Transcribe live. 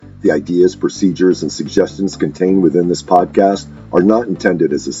The ideas, procedures, and suggestions contained within this podcast are not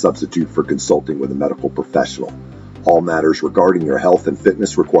intended as a substitute for consulting with a medical professional. All matters regarding your health and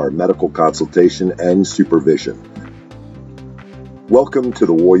fitness require medical consultation and supervision. Welcome to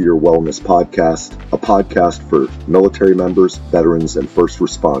the Warrior Wellness Podcast, a podcast for military members, veterans, and first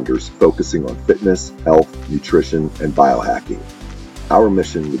responders focusing on fitness, health, nutrition, and biohacking. Our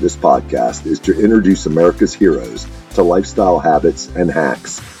mission with this podcast is to introduce America's heroes to lifestyle habits and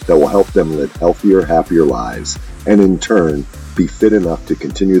hacks that will help them live healthier, happier lives, and in turn, be fit enough to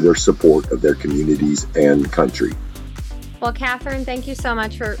continue their support of their communities and country. Well, Catherine, thank you so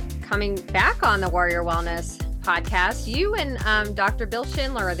much for coming back on the Warrior Wellness Podcast. You and Dr. Bill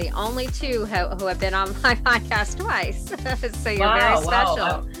Schindler are the only two who have been on my podcast twice. So you're very special.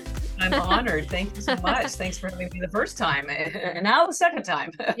 Wow. I'm honored. Thank you so much. Thanks for having me the first time and now the second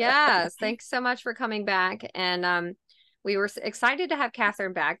time. Yes. Thanks so much for coming back. And we were excited to have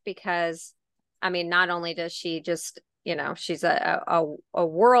Catherine back because, I mean, not only does she just, she's a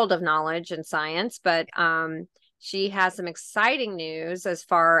world of knowledge and science, but she has some exciting news as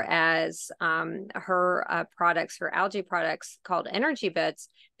far as her products, her algae products called Energy Bits,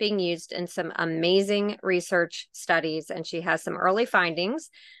 being used in some amazing research studies. And she has some early findings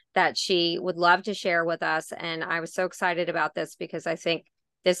that she would love to share with us. And I was so excited about this because I think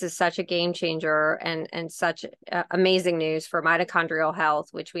this is such a game changer and such amazing news for mitochondrial health,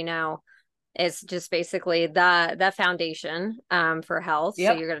 which we know is just basically the foundation for health.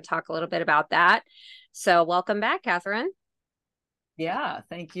 Yep. So you're going to talk a little bit about that. So welcome back, Catherine. Yeah,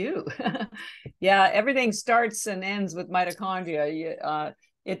 thank you. Yeah, everything starts and ends with mitochondria.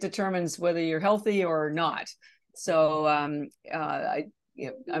 It determines whether you're healthy or not. So I'm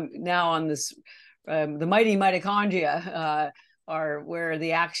now on this, the mighty mitochondria are where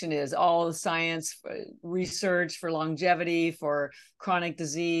the action is. All the science, research for longevity, for chronic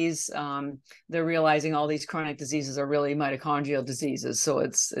disease. They're realizing all these chronic diseases are really mitochondrial diseases. So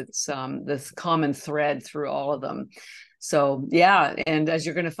it's this common thread through all of them. So yeah, and as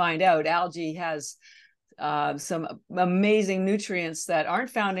you're going to find out, algae has some amazing nutrients that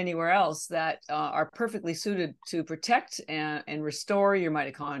aren't found anywhere else that are perfectly suited to protect and restore your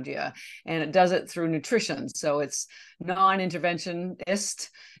mitochondria. And it does it through nutrition. So it's non-interventionist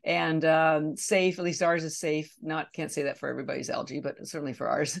and safe. At least ours is safe. Can't say that for everybody's algae, but certainly for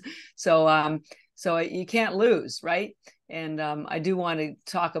ours. So you can't lose, right? And I do want to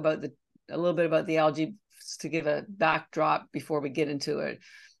talk about a little bit about the algae to give a backdrop before we get into it.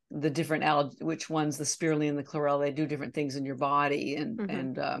 The different algae, which ones, the spirulina and the chlorella, they do different things in your body,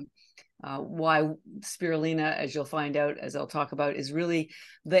 and why spirulina, as you'll find out, as I'll talk about, is really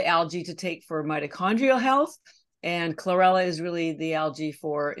the algae to take for mitochondrial health, and chlorella is really the algae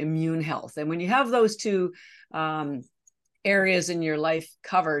for immune health. And when you have those two areas in your life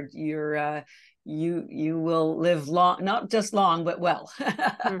covered, you will live long, not just long, but well.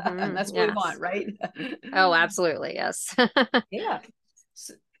 And that's what we want, right? Oh, absolutely, yes. Yeah.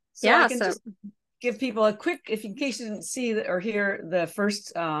 So I can just give people a quick, in case you didn't see or hear the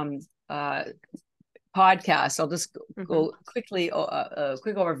first podcast, I'll just go quickly, a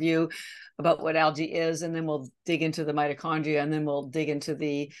quick overview about what algae is, and then we'll dig into the mitochondria, and then we'll dig into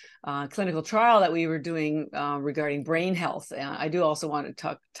the clinical trial that we were doing regarding brain health. And I do also want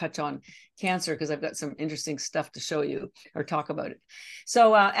to touch on cancer because I've got some interesting stuff to show you or talk about it.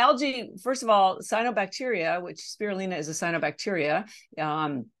 So algae, first of all, cyanobacteria, which spirulina is a cyanobacteria,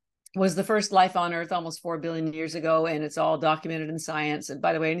 was the first life on Earth almost 4 billion years ago, and it's all documented in science. And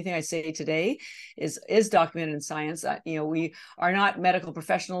by the way, anything I say today is documented in science. We are not medical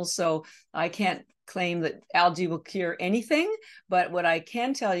professionals, so I can't claim that algae will cure anything. But what I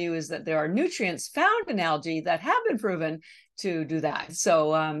can tell you is that there are nutrients found in algae that have been proven to do that.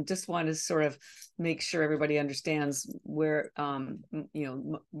 So just want to sort of make sure everybody understands where,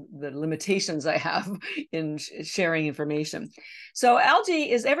 the limitations I have in sharing information. So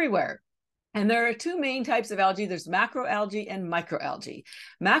algae is everywhere. And there are two main types of algae. There's macroalgae and microalgae.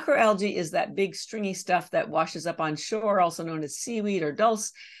 Macroalgae is that big stringy stuff that washes up on shore, also known as seaweed or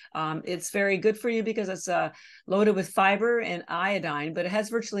dulse. It's very good for you because it's loaded with fiber and iodine, but it has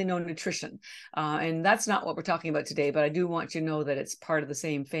virtually no nutrition. And that's not what we're talking about today, but I do want you to know that it's part of the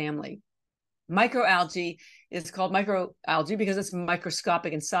same family. Microalgae is called microalgae because it's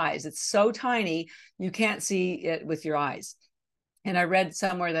microscopic in size. It's so tiny, you can't see it with your eyes. And I read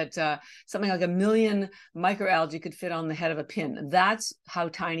somewhere that something like 1 million microalgae could fit on the head of a pin. That's how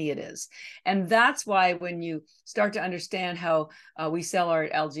tiny it is. And that's why when you start to understand how we sell our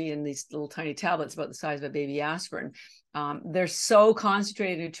algae in these little tiny tablets about the size of a baby aspirin, they're so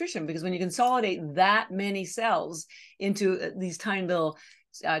concentrated in nutrition, because when you consolidate that many cells into these tiny little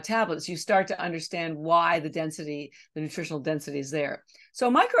tablets, you start to understand why the nutritional density is there.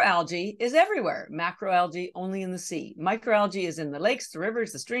 So microalgae is everywhere. Macroalgae only in the sea. Microalgae is in the lakes, the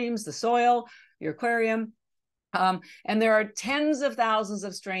rivers, the streams, the soil, your aquarium. And there are tens of thousands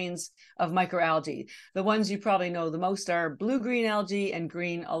of strains of microalgae. The ones you probably know the most are blue-green algae and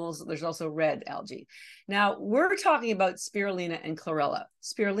green, although there's also red algae. Now, we're talking about spirulina and chlorella.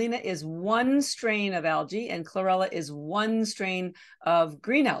 Spirulina is one strain of algae, and chlorella is one strain of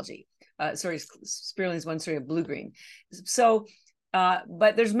green algae. Spirulina is one strain of blue-green. So,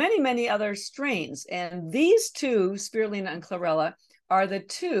 but there's many, many other strains, and these two, spirulina and chlorella, are the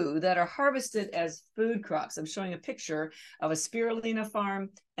two that are harvested as food crops. I'm showing a picture of a spirulina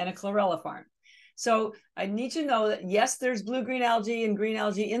farm and a chlorella farm. So I need you to know that, yes, there's blue-green algae and green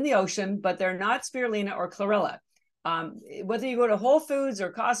algae in the ocean, but they're not spirulina or chlorella. Whether you go to Whole Foods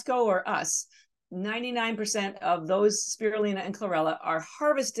or Costco or us, 99% of those spirulina and chlorella are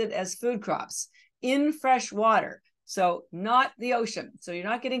harvested as food crops in fresh water. So not the ocean. So you're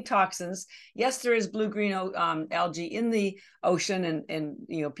not getting toxins. Yes, there is blue-green algae in the ocean, and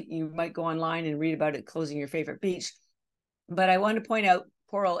you might go online and read about it closing your favorite beach. But I want to point out,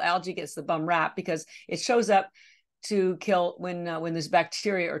 poor old algae gets the bum rap because it shows up to kill when there's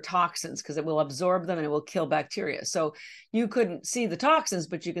bacteria or toxins, because it will absorb them and it will kill bacteria. So you couldn't see the toxins,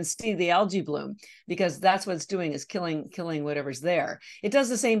 but you can see the algae bloom, because that's what it's doing, is killing whatever's there. It does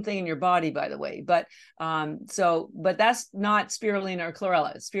the same thing in your body, by the way. But but that's not spirulina or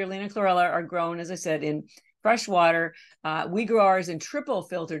chlorella. Spirulina and chlorella are grown, as I said, in fresh water. We grow ours in triple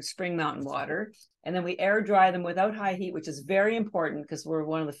filtered spring mountain water. And then we air dry them without high heat, which is very important because we're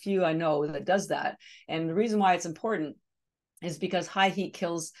one of the few I know that does that. And the reason why it's important is because high heat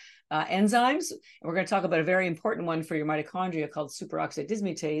kills enzymes. And we're going to talk about a very important one for your mitochondria called superoxide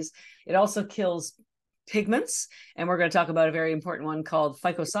dismutase. It also kills pigments. And we're going to talk about a very important one called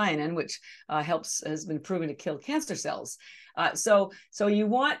phycocyanin, which has been proven to kill cancer cells. So you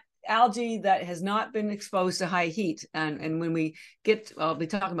want algae that has not been exposed to high heat. And when we get, I'll be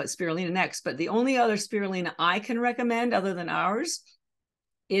talking about spirulina next, but the only other spirulina I can recommend other than ours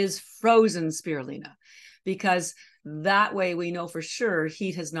is frozen spirulina, because that way we know for sure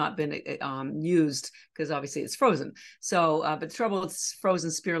heat has not been used, because obviously it's frozen. So, but the trouble with frozen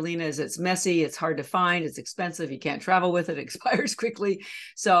spirulina is it's messy, it's hard to find, it's expensive, you can't travel with it, it expires quickly.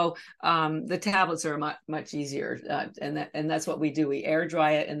 So the tablets are much easier, and that's what we do. We air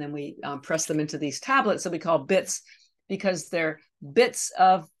dry it, and then we press them into these tablets that we call bits, because they're bits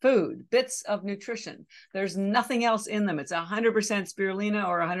of food, bits of nutrition. There's nothing else in them. It's 100% spirulina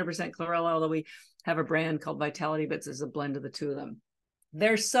or 100% chlorella, although we have a brand called Vitality Bits as a blend of the two of them.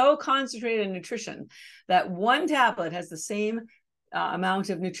 They're so concentrated in nutrition that one tablet has the same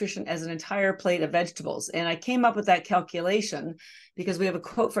amount of nutrition as an entire plate of vegetables. And I came up with that calculation because we have a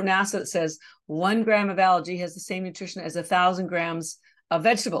quote from NASA that says 1 gram of algae has the same nutrition as 1,000 grams of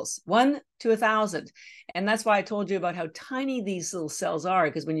vegetables, 1 to 1,000. And that's why I told you about how tiny these little cells are,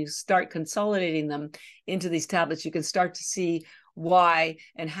 because when you start consolidating them into these tablets, you can start to see why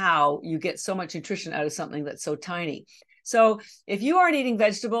and how you get so much nutrition out of something that's so tiny. So if you aren't eating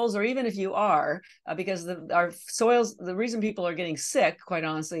vegetables, or even if you are, because our soils, the reason people are getting sick, quite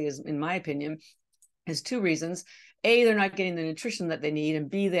honestly, is, in my opinion, is two reasons. A, they're not getting the nutrition that they need, and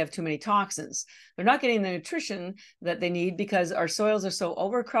B, they have too many toxins. They're not getting the nutrition that they need because our soils are so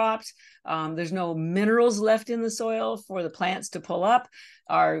overcropped. There's no minerals left in the soil for the plants to pull up.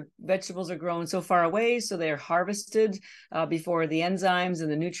 Our vegetables are grown so far away, so they are harvested before the enzymes and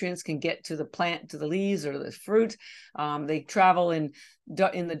the nutrients can get to the plant, to the leaves or the fruit. They travel in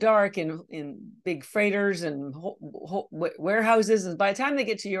the dark in big freighters and warehouses, and by the time they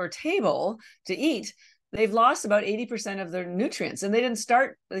get to your table to eat, they've lost about 80% of their nutrients, and they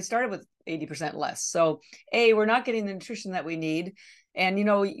started with 80% less. So we're not getting the nutrition that we need. And,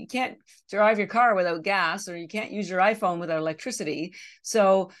 you can't drive your car without gas, or you can't use your iPhone without electricity.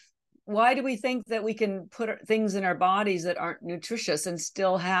 So why do we think that we can put things in our bodies that aren't nutritious and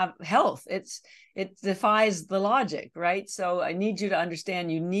still have health? It defies the logic, right? So I need you to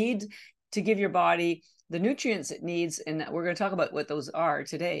understand, you need to give your body the nutrients it needs, and we're going to talk about what those are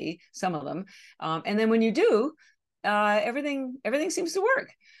today, some of them. And then when you do, everything seems to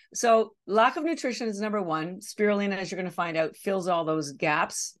work. So lack of nutrition is number one. Spirulina, as you're going to find out, fills all those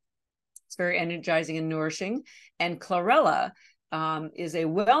gaps. It's very energizing and nourishing. And chlorella is a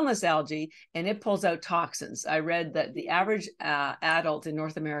wellness algae, and it pulls out toxins. I read that the average adult in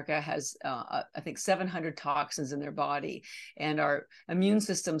North America has, I think, 700 toxins in their body, and our immune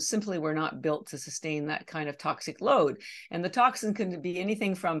systems simply were not built to sustain that kind of toxic load. And the toxin can be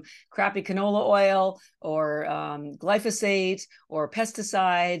anything from crappy canola oil or glyphosate or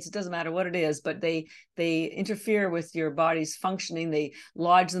pesticides. It doesn't matter what it is, but they interfere with your body's functioning. They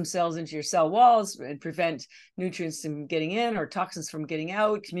lodge themselves into your cell walls and prevent nutrients from getting in or toxins from getting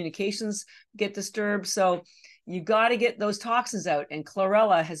out. Communications get disturbed. So you got to get those toxins out. And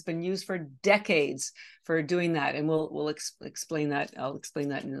chlorella has been used for decades for doing that. And we'll explain that. I'll explain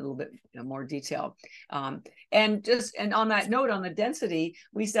that in a little bit more detail. And on that note, on the density,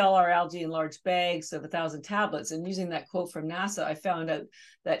 we sell our algae in large bags of 1,000 tablets. And using that quote from NASA, I found out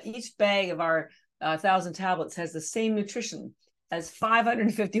that each bag of our 1,000 tablets has the same nutrition as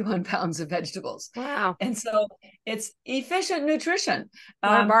 551 pounds of vegetables. Wow. And so it's efficient nutrition.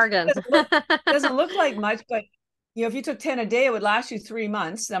 What a bargain. Doesn't look like much, but if you took 10 a day, it would last you 3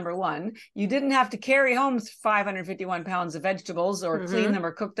 months, number one. You didn't have to carry home 551 pounds of vegetables or clean them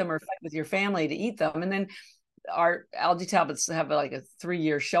or cook them or fight with your family to eat them. And then our algae tablets have like a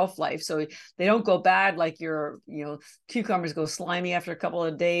 3-year shelf life, so they don't go bad like your cucumbers go slimy after a couple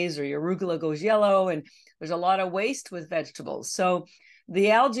of days, or your arugula goes yellow, and there's a lot of waste with vegetables. So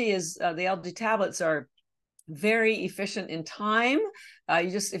the algae tablets are very efficient in time.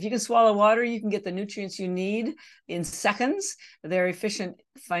 If you can swallow water, you can get the nutrients you need in seconds. They're efficient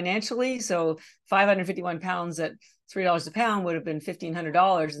financially. So 551 pounds at $3 a pound would have been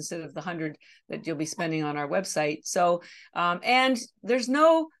 $1,500 instead of the 100 that you'll be spending on our website. So, and there's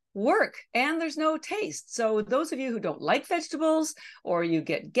no work and there's no taste. So those of you who don't like vegetables, or you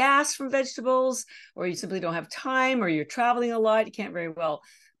get gas from vegetables, or you simply don't have time, or you're traveling a lot, you can't very well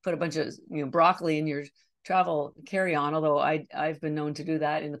put a bunch of broccoli in your travel carry-on, although I've been known to do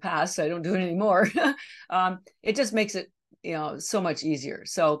that in the past, so I don't do it anymore. It just makes it so much easier.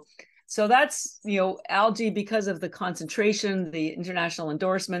 So that's algae, because of the concentration, the international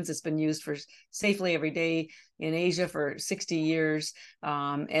endorsements. It's been used for safely every day in Asia for 60 years,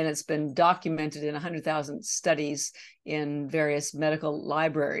 and it's been documented in 100,000 studies in various medical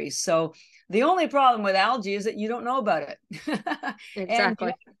libraries. So the only problem with algae is that you don't know about it. Exactly.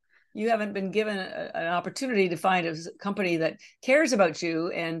 And you haven't been given an opportunity to find a company that cares about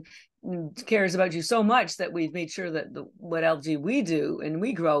you and cares about you so much that we've made sure that what algae we do and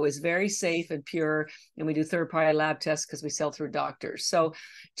we grow is very safe and pure, and we do third-party lab tests because we sell through doctors. So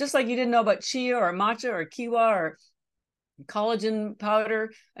just like you didn't know about chia or matcha or kiwa or collagen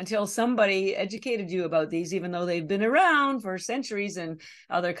powder until somebody educated you about these, even though they've been around for centuries in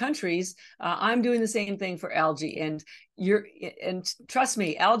other countries, I'm doing the same thing for algae. And trust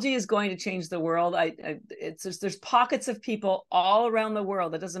me, algae is going to change the world. There's pockets of people all around the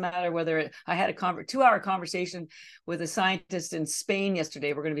world. It doesn't matter whether I had a 2-hour conversation with a scientist in Spain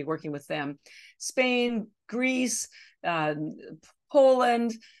yesterday. We're going to be working with them. Spain, Greece,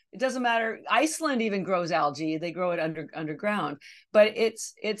 Poland. It doesn't matter. Iceland even grows algae. They grow it underground. But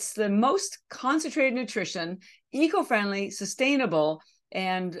it's the most concentrated nutrition, eco-friendly, sustainable,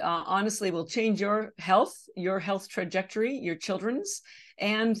 and honestly will change your health trajectory, your children's,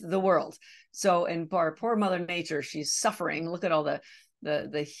 and the world. So, and our poor Mother Nature, she's suffering. Look at all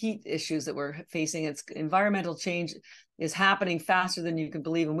the heat issues that we're facing. It's environmental change is happening faster than you can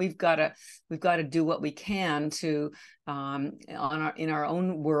believe, and we've got to do what we can to in our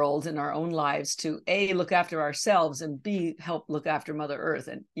own world, in our own lives, to A, look after ourselves, and B, help look after Mother Earth.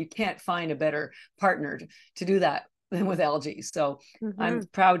 And you can't find a better partner to do that than with algae. So I'm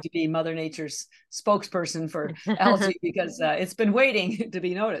proud to be Mother Nature's spokesperson for algae because it's been waiting to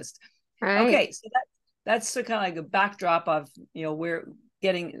be noticed. Right. Okay, so that's kind of like a backdrop of we're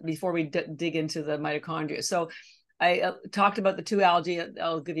getting before we dig into the mitochondria. So I talked about the 2 algae.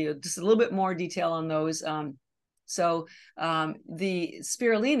 I'll give you just a little bit more detail on those. So the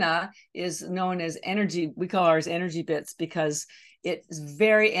spirulina is known as energy. We call ours energy bits because it's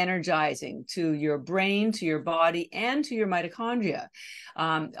very energizing to your brain, to your body, and to your mitochondria.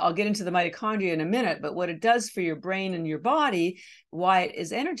 I'll get into the mitochondria in a minute, but what it does for your brain and your body, why it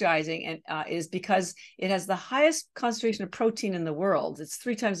is energizing, and is because it has the highest concentration of protein in the world. It's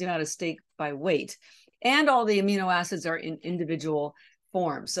 3 times the amount of steak by weight. And all the amino acids are in individual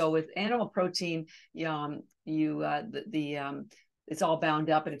forms. So with animal protein, it's all bound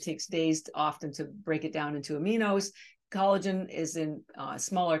up, and it takes days often to break it down into aminos. collagen is in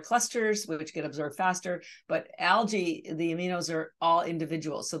smaller clusters, which get absorbed faster. But algae, the aminos are all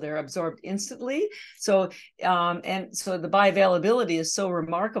individual, so they're absorbed instantly. So and so the bioavailability is so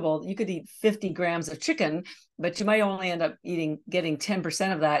remarkable. You could eat 50 grams of chicken, but you might only end up getting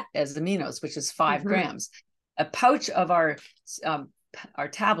 10% of that as aminos, which is 5 grams. A pouch of our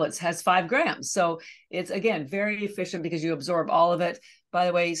tablets has 5 grams. So it's, again, very efficient because you absorb all of it. By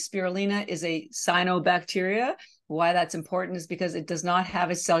the way, spirulina is a cyanobacteria. Why that's important is because it does not have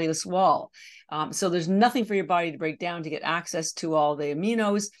a cellulose wall. So there's nothing for your body to break down to get access to all the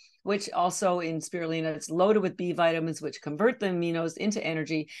aminos, which also in spirulina, it's loaded with B vitamins, which convert the aminos into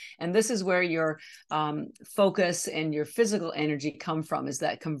energy. And this is where your focus and your physical energy come from, is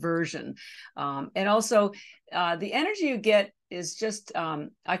that conversion. And also the energy you get is just,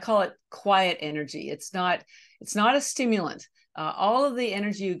 I call it quiet energy. It's not a stimulant. All of the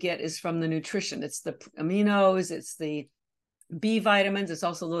energy you get is from the nutrition. It's the aminos, it's the B vitamins. It's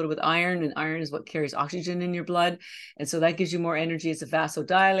also loaded with iron, and iron is what carries oxygen in your blood. And so that gives you more energy. It's a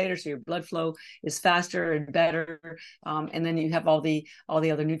vasodilator, so your blood flow is faster and better. And then you have all the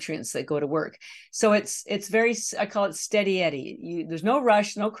other nutrients that go to work. So it's very, I call it steady Eddie. There's no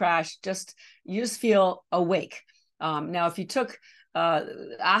rush, no crash, you just feel awake. Now, if you took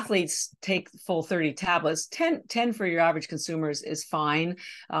athletes take full 30 tablets, 10 for your average consumers is fine.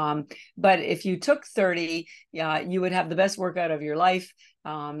 But if you took 30, you would have the best workout of your life.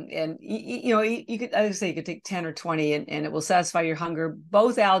 And you could, I would say you could take 10 or 20 and it will satisfy your hunger.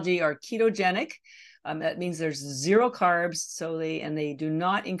 Both algae are ketogenic. That means there's 0 carbs. So they do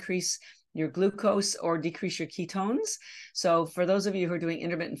not increase your glucose or decrease your ketones. So for those of you who are doing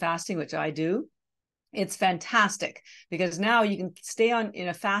intermittent fasting, which I do, it's fantastic because now you can stay in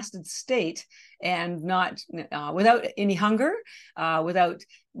a fasted state and not without any hunger, without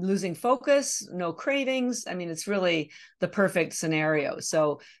losing focus, no cravings. I mean, it's really the perfect scenario.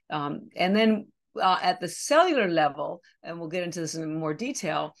 So, and then at the cellular level, and we'll get into this in more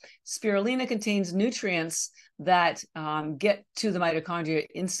detail, spirulina contains nutrients that get to the mitochondria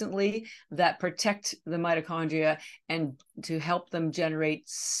instantly, that protect the mitochondria and to help them generate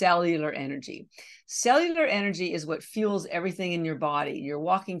cellular energy. Cellular energy is what fuels everything in your body. Your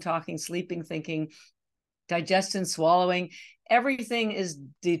walking, talking, sleeping, thinking, digestion, swallowing. Everything is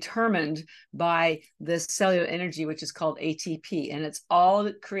determined by this cellular energy, which is called ATP, and it's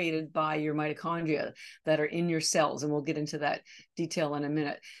all created by your mitochondria that are in your cells, and we'll get into that detail in a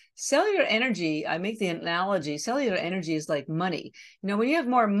minute. Cellular energy, I make the analogy, cellular energy is like money. When you have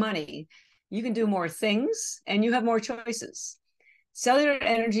more money, you can do more things and you have more choices. Cellular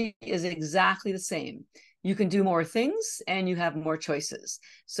energy is exactly the same. You can do more things and you have more choices.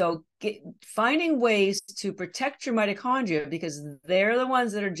 So finding ways to protect your mitochondria, because they're the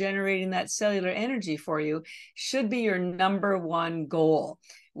ones that are generating that cellular energy for you, should be your number one goal.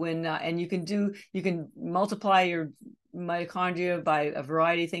 And you can multiply your mitochondria by a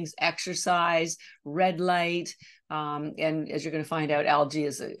variety of things: exercise, red light, and as you're going to find out, algae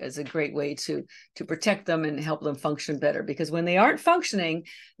is a great way to protect them and help them function better. Because when they aren't functioning,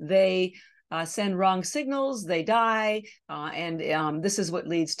 they send wrong signals, they die, and this is what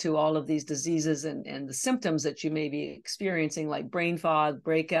leads to all of these diseases and the symptoms that you may be experiencing, like brain fog,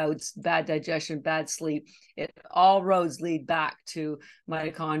 breakouts, bad digestion, bad sleep. All roads lead back to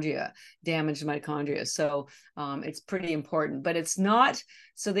mitochondria, damaged mitochondria. So it's pretty important, but it's not,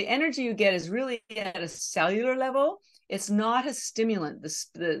 so the energy you get is really at a cellular level. It's not a stimulant.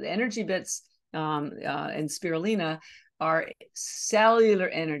 The energy bits in spirulina are cellular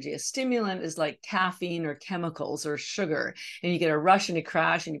energy. A stimulant is like caffeine or chemicals or sugar, and you get a rush and a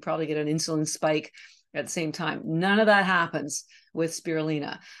crash, and you probably get an insulin spike at the same time. None of that happens with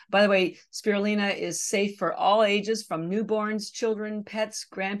spirulina. By the way, spirulina is safe for all ages, from newborns, children, pets,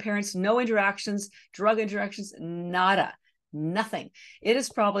 grandparents. No interactions, drug interactions, nada, nothing. It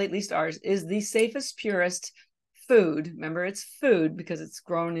is probably, at least ours, is the safest, purest food, remember it's food because it's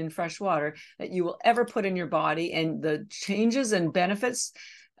grown in fresh water, that you will ever put in your body. And the changes and benefits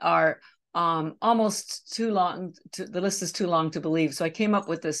are almost too long the list is too long to believe. So I came up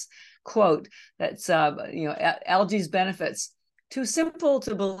with this quote that's algae's benefits: too simple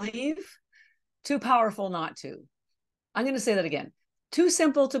to believe, too powerful not to. I'm going to say that again: too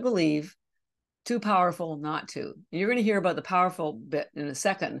simple to believe, too powerful not to. You're going to hear about the powerful bit in a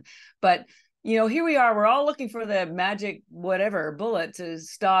second, but here we are, we're all looking for the magic whatever bullet to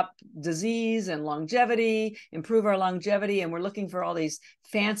stop disease and longevity, improve our longevity. And we're looking for all these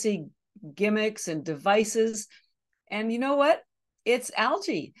fancy gimmicks and devices. And you know what? it's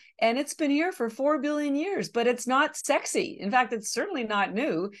algae, and it's been here for 4 billion years, but it's not sexy. In fact, it's certainly not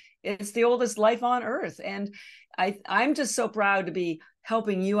new. It's the oldest life on Earth. And I'm just so proud to be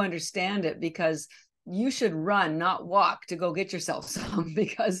helping you understand it, because you should run, not walk, to go get yourself some,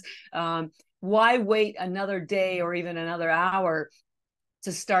 because why wait another day or even another hour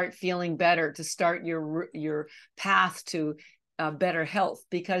to start feeling better, to start your path to better health?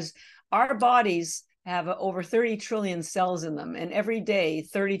 Because our bodies have over 30 trillion cells in them, and every day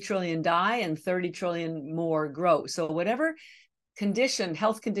 30 trillion die and 30 trillion more grow. So whatever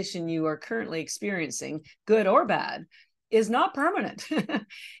health condition you are currently experiencing, good or bad, is not permanent.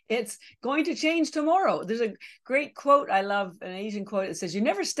 It's going to change tomorrow. There's a great quote I love, an Asian quote. It says, "You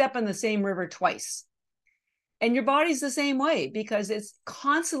never step in the same river twice." And your body's the same way, because it's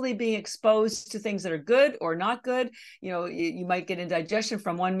constantly being exposed to things that are good or not good. You might get indigestion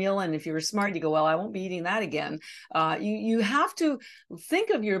from one meal, and if you were smart, you go, well, I won't be eating that again. You have to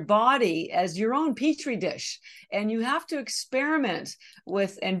think of your body as your own petri dish, and you have to experiment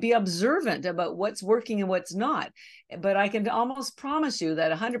with and be observant about what's working and what's not. But I can almost promise you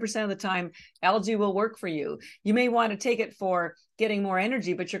that 100% of the time, algae will work for you. You may want to take it for getting more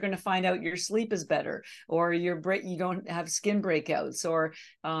energy, but you're going to find out your sleep is better, or you don't have skin breakouts, or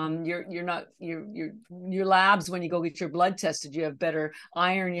your labs, when you go get your blood tested, you have better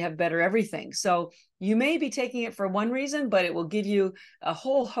iron, you have better everything. So you may be taking it for one reason, but it will give you a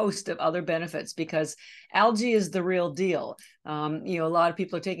whole host of other benefits, because algae is the real deal. A lot of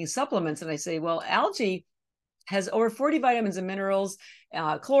people are taking supplements, and I say, well, algae has over 40 vitamins and minerals,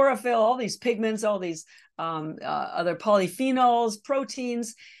 chlorophyll, all these pigments, all these other polyphenols,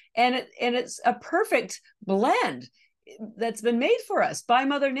 proteins, and it's a perfect blend that's been made for us by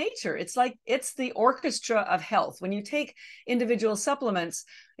Mother Nature. It's the orchestra of health. When you take individual supplements,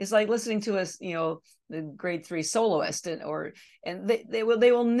 it's like listening to the grade 3 soloist, and they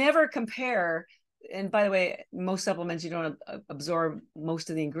will never compare. And by the way, most supplements, you don't absorb most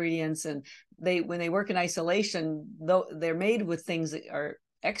of the ingredients, and when they work in isolation, though they're made with things that are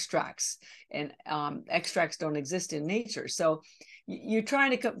extracts, and extracts don't exist in nature. So you're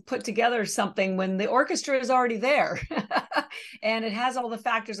trying to put together something when the orchestra is already there, and it has all the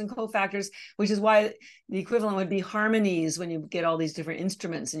factors and cofactors, which is why the equivalent would be harmonies when you get all these different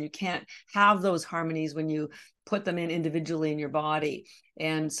instruments, and you can't have those harmonies when you put them in individually in your body.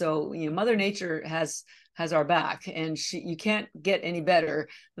 And so, Mother Nature has our back, and you can't get any better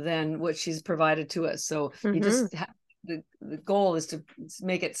than what she's provided to us. So you just the goal is to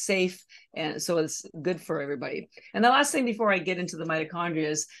make it safe, and so it's good for everybody. And the last thing before I get into the mitochondria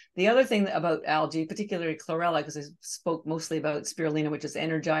is the other thing about algae, particularly chlorella, because I spoke mostly about spirulina, which is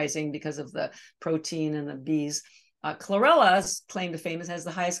energizing because of the protein and the bees. Chlorella, claim to fame, has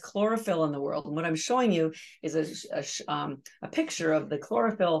the highest chlorophyll in the world. And what I'm showing you is a picture of the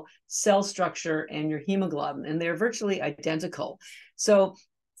chlorophyll cell structure and your hemoglobin, and they're virtually identical. So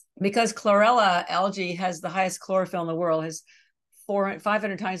because chlorella algae has the highest chlorophyll in the world, has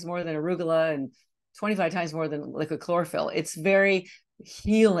 500 times more than arugula and 25 times more than liquid chlorophyll, it's very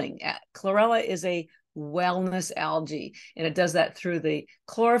healing. Chlorella is a wellness algae, and it does that through the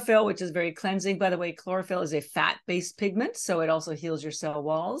chlorophyll, which is very cleansing. By the way, chlorophyll is a fat-based pigment, so it also heals your cell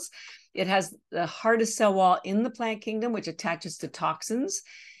walls. It has the hardest cell wall in the plant kingdom, which attaches to toxins.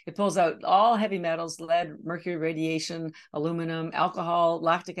 It pulls out all heavy metals, lead, mercury, radiation, aluminum, alcohol,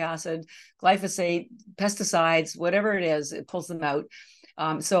 lactic acid, glyphosate, pesticides, whatever it is, it pulls them out.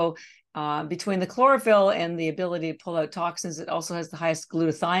 Between the chlorophyll and the ability to pull out toxins, it also has the highest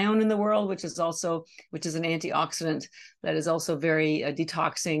glutathione in the world, which is an antioxidant that is also very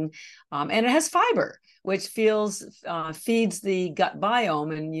detoxing. And it has fiber, which feeds the gut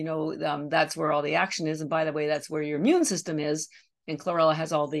biome. And, that's where all the action is. And by the way, that's where your immune system is. And chlorella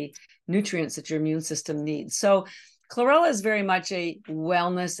has all the nutrients that your immune system needs. So chlorella is very much a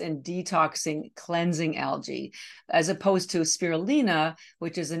wellness and detoxing, cleansing algae, as opposed to spirulina,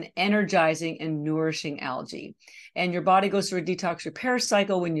 which is an energizing and nourishing algae. And your body goes through a detox repair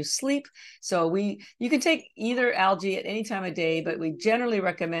cycle when you sleep. So you can take either algae at any time of day, but we generally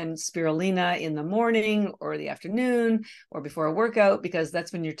recommend spirulina in the morning or the afternoon or before a workout, because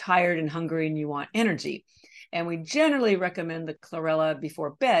that's when you're tired and hungry and you want energy. And we generally recommend the chlorella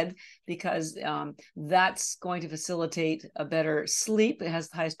before bed, because that's going to facilitate a better sleep. It has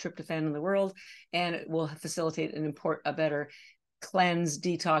the highest tryptophan in the world, and it will facilitate a better cleanse,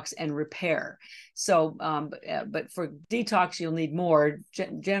 detox, and repair. So, but for detox, you'll need more,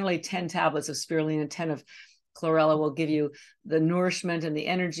 generally 10 tablets of spirulina, 10 of chlorella will give you the nourishment and the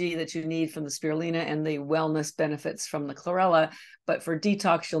energy that you need from the spirulina and the wellness benefits from the chlorella. But for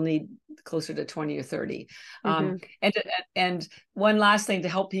detox, you'll need closer to 20 or 30. And one last thing to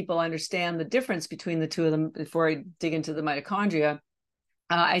help people understand the difference between the two of them before I dig into the mitochondria.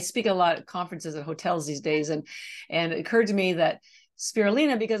 I speak at a lot at conferences at hotels these days, and it occurred to me that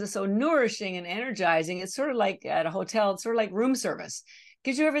spirulina, because it's so nourishing and energizing, it's sort of like at a hotel, it's sort of like room service.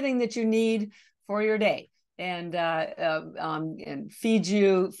 Gives you everything that you need for your day, and feed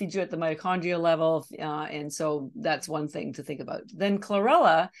you at the mitochondria level, and so that's one thing to think about. Then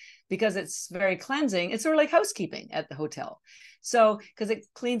chlorella, because it's very cleansing, it's sort of like housekeeping at the hotel. So, because it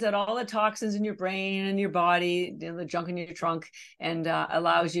cleans out all the toxins in your brain and your body, the junk in your trunk, and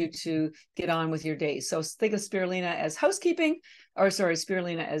allows you to get on with your day. So think of spirulina as housekeeping,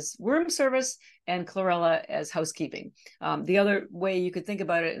 spirulina as room service, and chlorella as housekeeping. The other way you could think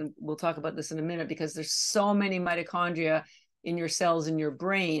about it, and we'll talk about this in a minute, because there's so many mitochondria in your cells in your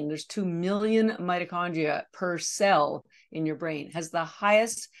brain. There's 2 million mitochondria per cell in your brain. It has the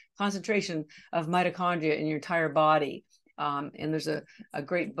highest concentration of mitochondria in your entire body. And there's a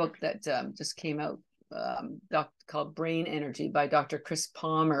great book that just came out called Brain Energy by Dr. Chris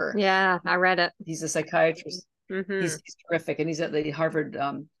Palmer. Yeah, I read it. He's a psychiatrist. He's terrific, and he's at the Harvard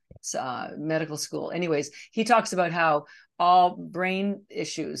Medical School. Anyways, he talks about how all brain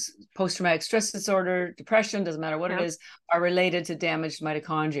issues, post-traumatic stress disorder, depression, doesn't matter what it is, are related to damaged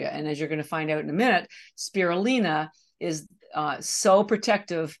mitochondria. And as you're going to find out in a minute, spirulina is so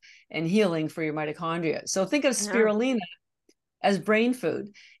protective and healing for your mitochondria. So think of spirulina as brain food.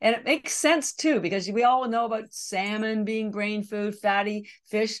 And it makes sense too, because we all know about salmon being brain food, fatty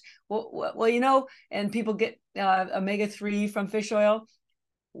fish. Well, and people get omega-3 from fish oil.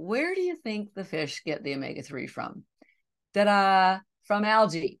 Where do you think the fish get the omega-3 from? From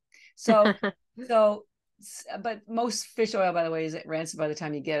algae. So, but most fish oil, by the way, is rancid by the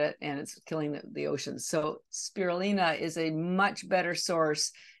time you get it, and it's killing the oceans. So spirulina is a much better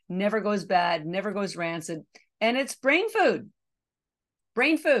source, never goes bad, never goes rancid, and it's brain food.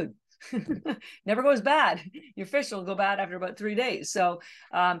 Brain food never goes bad. Your fish will go bad after about 3 days. So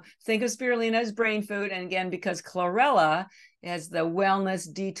think of spirulina as brain food. And again, because chlorella has the wellness,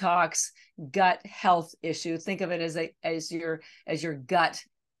 detox, gut health issue, think of it as your gut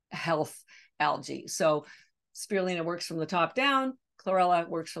health algae. So spirulina works from the top down, chlorella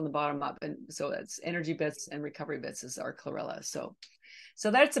works from the bottom up. And so that's energy bits and recovery bits is our chlorella.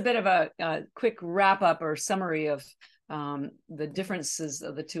 So that's a bit of a quick wrap up or summary of the differences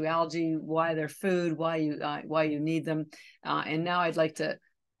of the two algae, why they're food, why you need them. And now I'd like to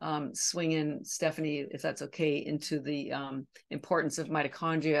swing in, Stephanie, if that's okay, into the importance of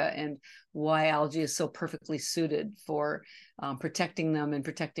mitochondria and why algae is so perfectly suited for protecting them and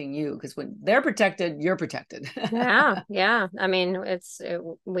protecting you. Because when they're protected, you're protected. Yeah. I mean,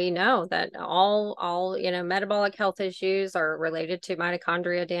 we know that all metabolic health issues are related to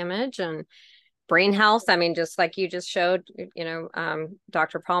mitochondria damage and brain health. I mean, just like you just showed,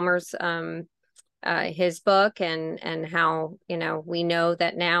 Dr. Palmer's his book and how, we know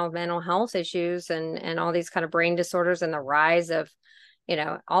that now mental health issues and all these kind of brain disorders and the rise of,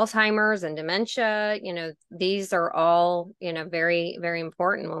 Alzheimer's and dementia, these are all, very, very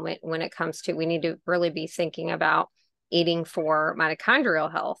important when it comes to, we need to really be thinking about eating for mitochondrial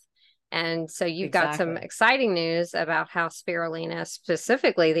health. And so you've got some exciting news about how spirulina,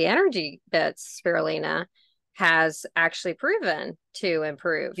 specifically the energy bits spirulina, has actually proven to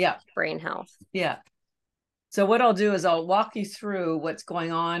improve brain health. Yeah. So what I'll do is I'll walk you through what's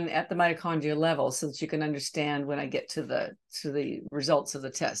going on at the mitochondria level so that you can understand when I get to the results of the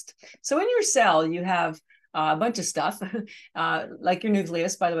test. So in your cell, you have a bunch of stuff, like your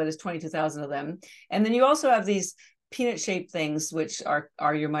nucleus. By the way, there's 22,000 of them. And then you also have these peanut-shaped things, which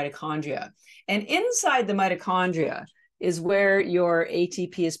are your mitochondria. And inside the mitochondria is where your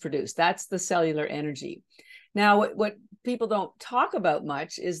ATP is produced. That's the cellular energy. Now, what people don't talk about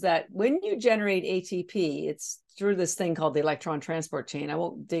much is that when you generate ATP, it's through this thing called the electron transport chain. I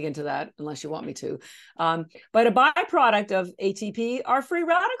won't dig into that unless you want me to. But a byproduct of ATP are free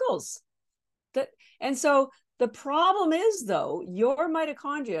radicals. And so the problem is, though, your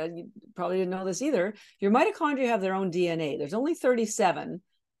mitochondria, you probably didn't know this either, your mitochondria have their own DNA. There's only 37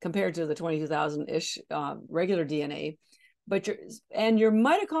 compared to the 22,000-ish regular DNA. But your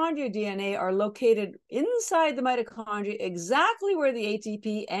mitochondria DNA are located inside the mitochondria exactly where the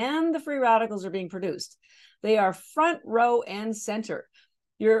ATP and the free radicals are being produced. They are front row and center.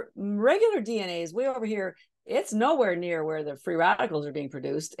 Your regular DNA is way over here. It's nowhere near where the free radicals are being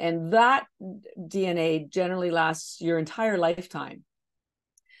produced. And that DNA generally lasts your entire lifetime.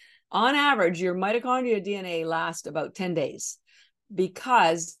 on average, your mitochondria DNA lasts about 10 days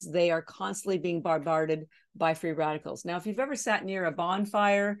because they are constantly being bombarded by free radicals. Now, if you've ever sat near a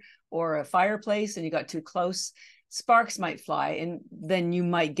bonfire or a fireplace and you got too close, sparks might fly and then you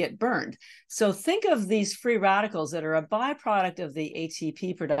might get burned. So think of these free radicals that are a byproduct of the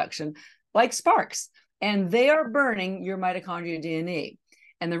ATP production like sparks, and they are burning your mitochondria DNA.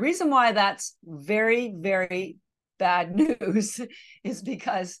 And the reason why that's very, very bad news is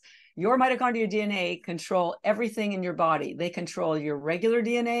because your mitochondria DNA control everything in your body. They control your regular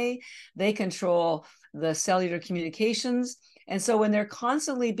DNA. They control the cellular communications. And so when they're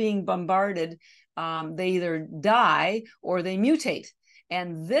constantly being bombarded, they either die or they mutate.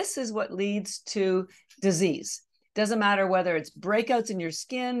 And this is what leads to disease. Doesn't matter whether it's breakouts in your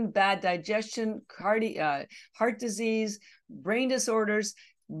skin, bad digestion, heart disease, brain disorders.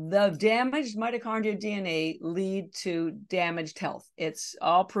 The damaged mitochondria DNA lead to damaged health. It's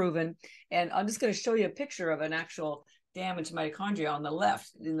all proven. And I'm just going to show you a picture of an actual damaged mitochondria on the left.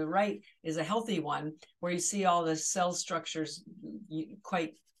 In the right is a healthy one where you see all the cell structures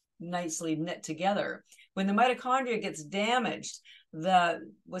quite nicely knit together. When the mitochondria gets damaged,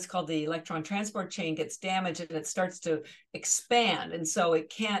 what's called the electron transport chain gets damaged and it starts to expand. And so it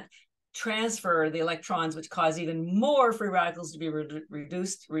can't transfer the electrons, which cause even more free radicals to be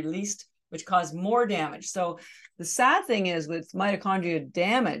released, which cause more damage. So the sad thing is with mitochondria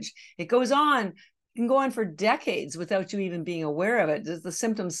damage, it can go on for decades without you even being aware of it. The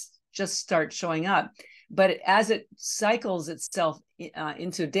symptoms just start showing up. But as it cycles itself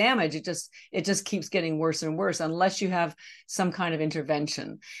into damage, it just keeps getting worse and worse unless you have some kind of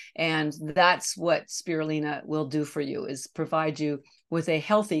intervention. And that's what spirulina will do for you, is provide you with a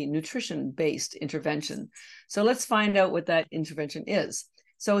healthy nutrition-based intervention. So let's find out what that intervention is.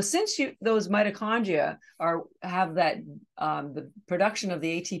 So since those mitochondria have that the production of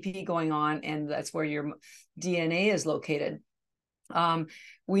the ATP going on, and that's where your DNA is located,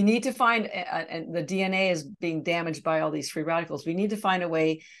 we need to find, and the DNA is being damaged by all these free radicals. We need to find a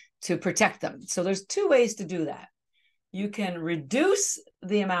way to protect them. So there's two ways to do that. You can reduce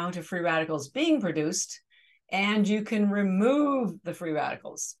the amount of free radicals being produced, and you can remove the free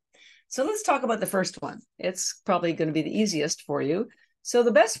radicals. So let's talk about the first one. It's probably going to be the easiest for you. So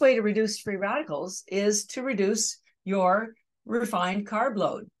the best way to reduce free radicals is to reduce your refined carb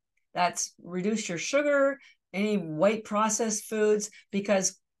load. That's reduce your sugar, any white processed foods,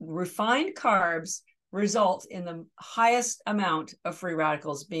 because refined carbs result in the highest amount of free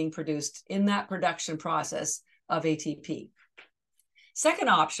radicals being produced in that production process of ATP. Second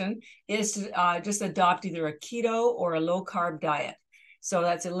option is to just adopt either a keto or a low carb diet. So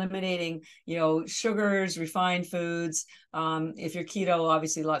that's eliminating, sugars, refined foods. If you're keto,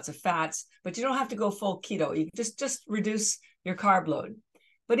 obviously lots of fats, but you don't have to go full keto. You just reduce your carb load.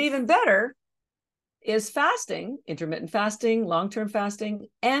 But even better is fasting, intermittent fasting, long-term fasting,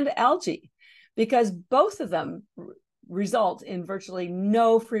 and algae, because both of them result in virtually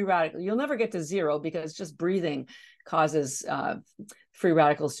no free radical. You'll never get to zero because just breathing causes free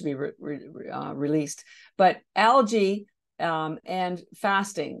radicals to be released. But algae and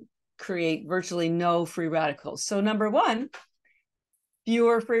fasting create virtually no free radicals. So number one,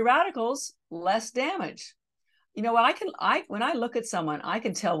 fewer free radicals, less damage. When I look at someone, I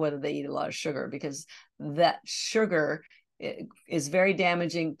can tell whether they eat a lot of sugar, because that sugar is very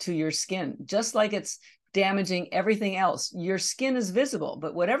damaging to your skin, just like it's damaging everything else. Your skin is visible,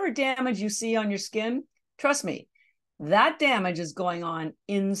 but whatever damage you see on your skin, trust me, that damage is going on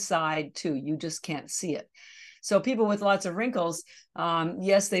inside too. You just can't see it. So people with lots of wrinkles,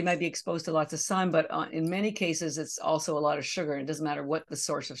 yes, they might be exposed to lots of sun, but in many cases, it's also a lot of sugar. It doesn't matter what the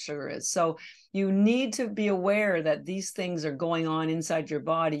source of sugar is. So you need to be aware that these things are going on inside your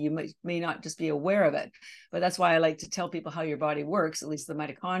body. You may not just be aware of it, but that's why I like to tell people how your body works, at least the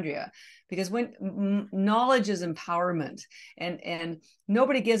mitochondria, because when knowledge is empowerment, and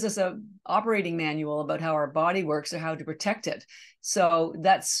nobody gives us a operating manual about how our body works or how to protect it. So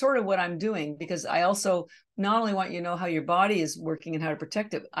that's sort of what I'm doing, because I also not only want you to know how your body is working and how to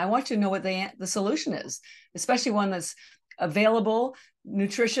protect it, I want you to know what the solution is, especially one that's available,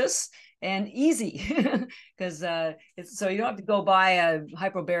 nutritious, and easy, because so you don't have to go buy a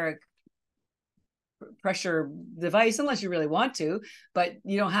hyperbaric pressure device unless you really want to, but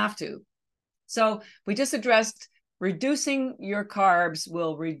you don't have to. So we just addressed reducing your carbs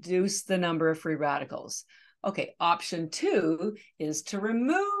will reduce the number of free radicals. Okay, option 2 is to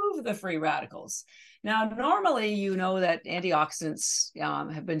remove the free radicals. Now, normally, you know that antioxidants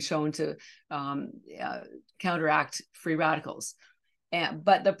have been shown to counteract free radicals.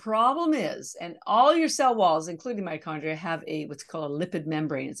 But the problem is, and all your cell walls, including mitochondria, have what's called a lipid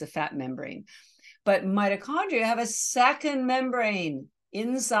membrane. It's a fat membrane. But mitochondria have a second membrane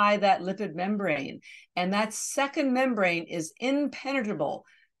inside that lipid membrane. And that second membrane is impenetrable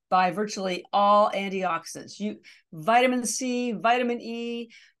by virtually all antioxidants. Vitamin C, vitamin E,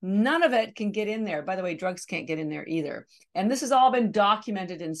 none of it can get in there. By the way, drugs can't get in there either. And this has all been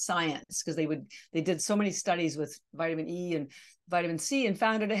documented in science because they did so many studies with vitamin E and vitamin C and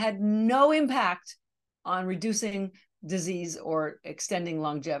found that it had no impact on reducing disease or extending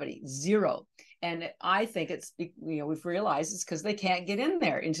longevity. Zero. And I think it's, we've realized it's because they can't get in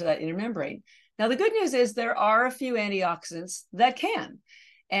there into that inner membrane. Now, the good news is there are a few antioxidants that can,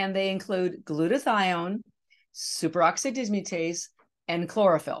 and they include glutathione, superoxide dismutase, and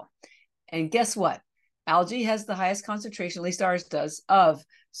chlorophyll. And guess what? Algae has the highest concentration, at least ours does, of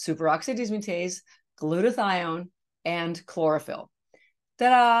superoxide dismutase, glutathione, and chlorophyll.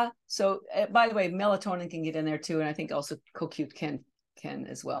 Ta-da! So, by the way, melatonin can get in there too, and I think also CoQ can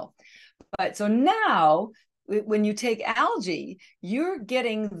as well. But so now, when you take algae, you're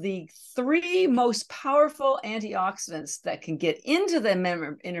getting the 3 most powerful antioxidants that can get into the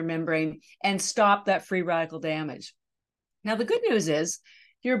inner membrane and stop that free radical damage. Now, the good news is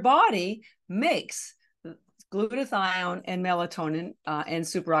your body makes glutathione and melatonin and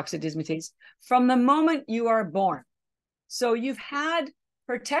superoxide dismutase from the moment you are born. So you've had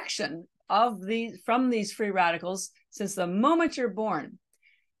protection from these free radicals since the moment you're born.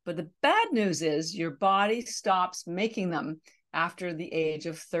 But the bad news is your body stops making them after the age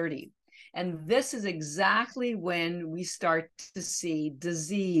of 30. And this is exactly when we start to see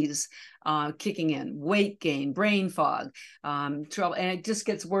disease kicking in, weight gain, brain fog, trouble, and it just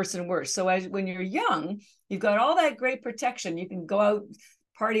gets worse and worse. So when you're young, you've got all that great protection. You can go out,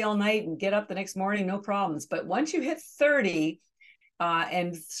 party all night and get up the next morning, no problems. But once you hit 30,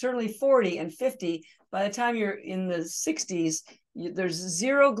 and certainly 40 and 50, by the time you're in the 60s, there's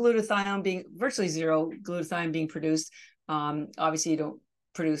virtually zero glutathione being produced. Obviously, you don't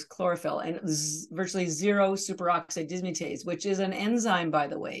produce chlorophyll, and virtually zero superoxide dismutase, which is an enzyme, by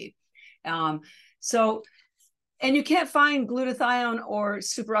the way. And you can't find glutathione or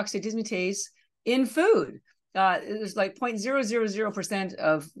superoxide dismutase in food. There's like 0.000%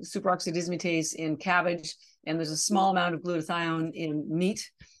 of superoxide dismutase in cabbage, and there's a small amount of glutathione in meat,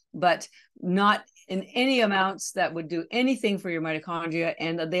 but not in any amounts that would do anything for your mitochondria,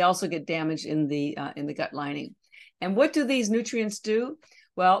 and they also get damaged in the gut lining. And what do these nutrients do?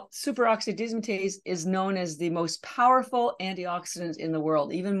 Well, superoxide dismutase is known as the most powerful antioxidant in the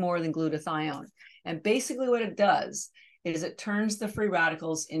world, even more than glutathione. And basically what it does is it turns the free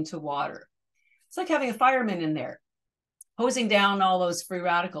radicals into water. It's like having a fireman in there, hosing down all those free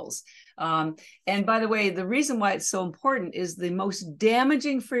radicals. And by the way, the reason why it's so important is the most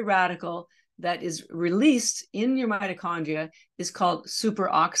damaging free radical that is released in your mitochondria is called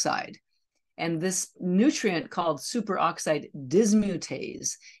superoxide. And this nutrient called superoxide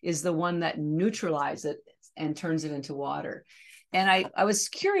dismutase is the one that neutralizes it and turns it into water. And I was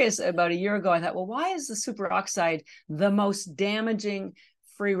curious about a year ago, I thought, well, why is the superoxide the most damaging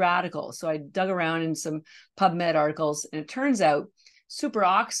free radical? So I dug around in some PubMed articles, and it turns out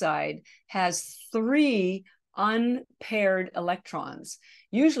superoxide has 3 unpaired electrons.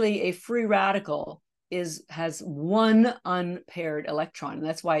 Usually a free radical has 1 unpaired electron, and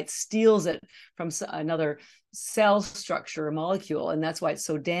that's why it steals it from another cell structure or molecule, and that's why it's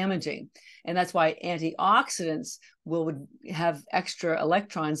so damaging. And that's why antioxidants will have extra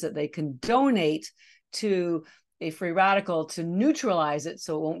electrons that they can donate to a free radical to neutralize it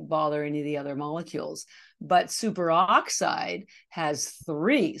so it won't bother any of the other molecules. But superoxide has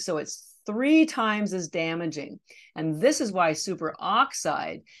 3, so it's 3 times as damaging. And this is why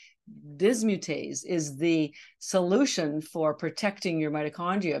superoxide dismutase is the solution for protecting your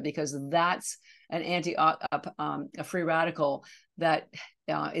mitochondria, because that's a free radical that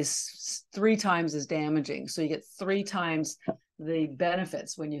is 3 times as damaging. So you get 3 times the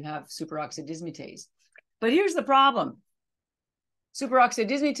benefits when you have superoxide dismutase. But here's the problem. Superoxide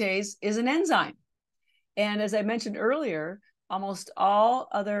dismutase is an enzyme. And as I mentioned earlier, almost all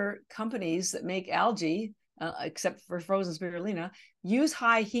other companies that make algae, except for frozen spirulina, use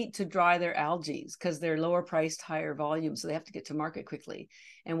high heat to dry their algae because they're lower priced, higher volume. So they have to get to market quickly.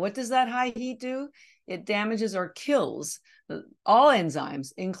 And what does that high heat do? It damages or kills all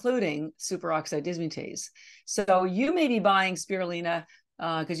enzymes, including superoxide dismutase. So you may be buying spirulina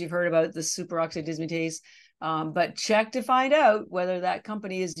because you've heard about the superoxide dismutase, but check to find out whether that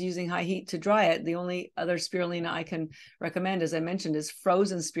company is using high heat to dry it. The only other spirulina I can recommend, as I mentioned, is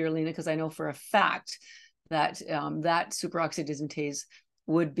frozen spirulina, because I know for a fact that superoxide dismutase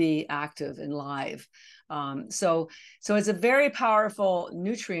would be active and live. So it's a very powerful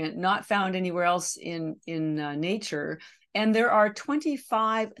nutrient, not found anywhere else in nature. And there are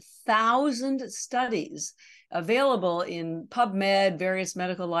 25,000 studies available in PubMed, various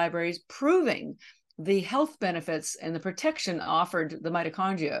medical libraries, proving the health benefits and the protection offered the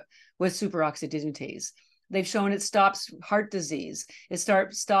mitochondria with superoxide dismutase. They've shown it stops heart disease. It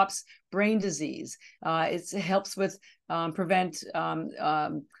stops brain disease. It helps with prevent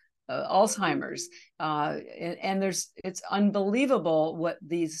Alzheimer's. And it's unbelievable what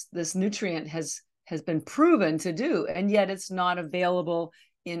this nutrient has been proven to do, and yet it's not available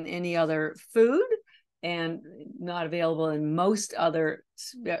in any other food and not available in most other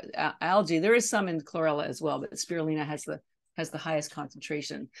algae. There is some in chlorella as well, but spirulina has the highest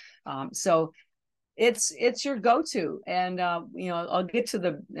concentration. So it's your go-to. And I'll get to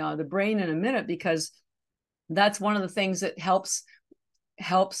the brain in a minute, because that's one of the things that helps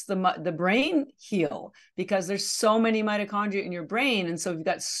the brain heal, because there's so many mitochondria in your brain. And so if you've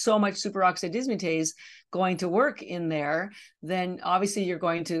got so much superoxide dismutase going to work in there, then obviously you're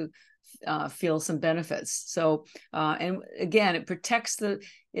going to feel some benefits. So, and again,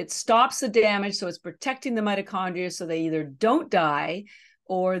 it stops the damage. So it's protecting the mitochondria so they either don't die,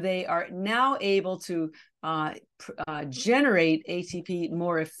 or they are now able to generate ATP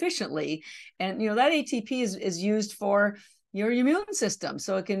more efficiently. And, that ATP is used for your immune system.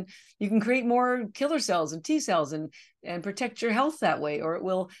 So you can create more killer cells and T cells and protect your health that way, or it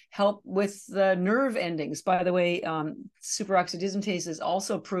will help with the nerve endings. By the way, superoxide dismutase is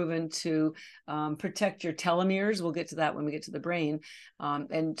also proven to protect your telomeres. We'll get to that when we get to the brain.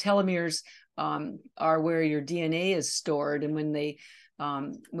 And telomeres are where your DNA is stored. And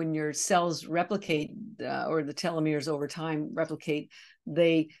when your cells replicate, or the telomeres over time replicate,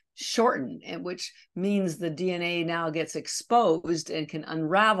 they shorten, and which means the DNA now gets exposed and can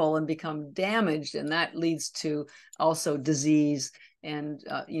unravel and become damaged, and that leads to also disease and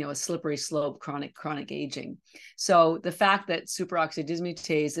a slippery slope, chronic aging. So the fact that superoxide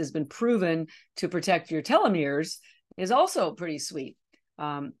dismutase has been proven to protect your telomeres is also pretty sweet.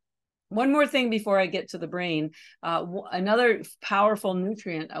 One more thing before I get to the brain. Another powerful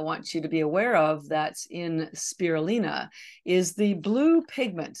nutrient I want you to be aware of that's in spirulina is the blue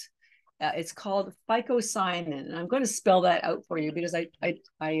pigment. It's called phycocyanin, and I'm going to spell that out for you, because I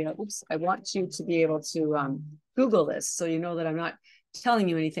want you to be able to Google this, so you know that I'm not telling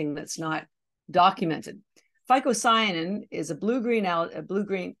you anything that's not documented. Phycocyanin is a blue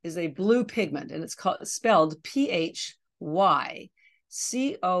pigment, and it's spelled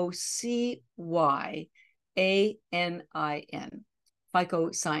Phycocyanin,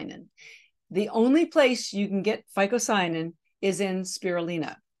 phycocyanin. The only place you can get phycocyanin is in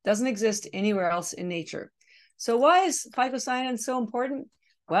spirulina. Doesn't exist anywhere else in nature. So why is phycocyanin so important?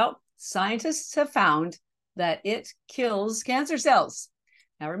 Well, scientists have found that it kills cancer cells.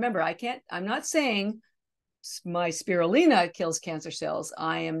 Now remember, I'm not saying my spirulina kills cancer cells.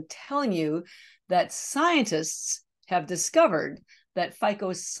 I am telling you that scientists have discovered that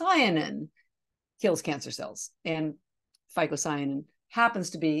phycocyanin kills cancer cells, and phycocyanin happens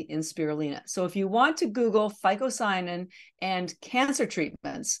to be in spirulina. So if you want to Google phycocyanin and cancer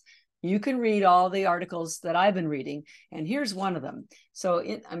treatments, you can read all the articles that I've been reading, and here's one of them. So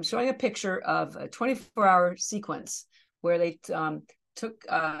I'm showing a picture of a 24-hour sequence where they took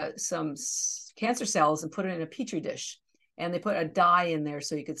some cancer cells and put it in a petri dish, and they put a dye in there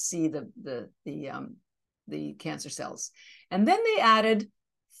so you could see the cancer cells. And then they added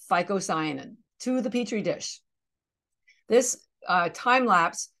phycocyanin to the petri dish. This time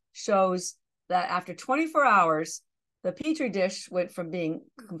lapse shows that after 24 hours, the petri dish went from being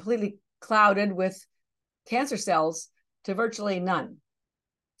completely clouded with cancer cells to virtually none.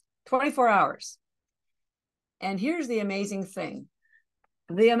 24 hours. And here's the amazing thing.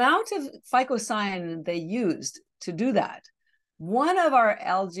 The amount of phycocyanin they used to do that, one of our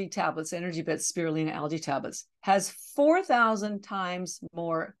algae tablets, Energy Bits spirulina algae tablets, has 4,000 times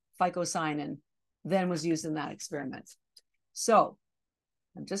more phycocyanin than was used in that experiment. So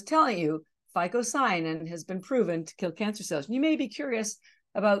I'm just telling you, phycocyanin has been proven to kill cancer cells. You may be curious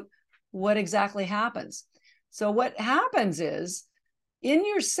about what exactly happens. So what happens is, in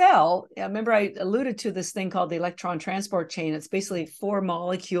your cell, remember I alluded to this thing called the electron transport chain. It's basically 4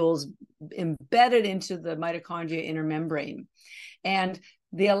 molecules embedded into the mitochondria inner membrane. And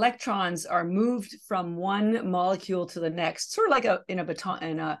the electrons are moved from one molecule to the next, sort of like in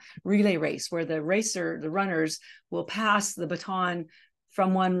a relay race, where the runners will pass the baton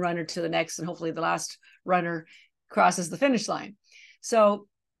from one runner to the next, and hopefully the last runner crosses the finish line. So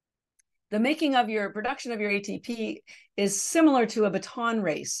the making of your production of your ATP is similar to a baton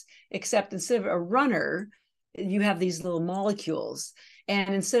race, except instead of a runner, you have these little molecules.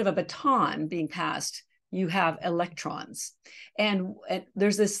 And instead of a baton being passed, you have electrons. And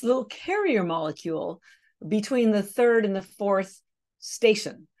there's this little carrier molecule between the third and the fourth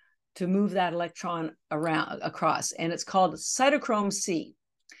station to move that electron across. And it's called cytochrome C.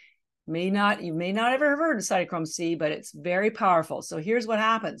 You may not ever have heard of cytochrome C, but it's very powerful. So here's what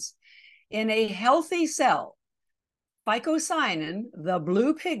happens. In a healthy cell, phycocyanin, the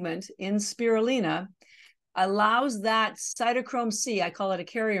blue pigment in spirulina, allows that cytochrome C, I call it a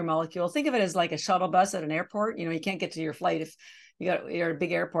carrier molecule. Think of it as like a shuttle bus at an airport. You can't get to your flight if you're at a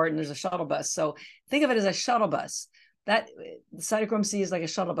big airport and there's a shuttle bus. So think of it as a shuttle bus. That cytochrome C is like a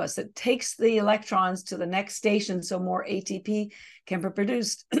shuttle bus that takes the electrons to the next station so more ATP can be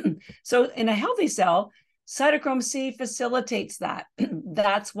produced. So in a healthy cell, cytochrome C facilitates that.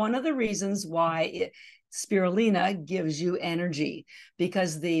 That's one of the reasons why spirulina gives you energy,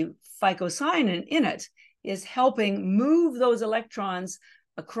 because the phycocyanin in it is helping move those electrons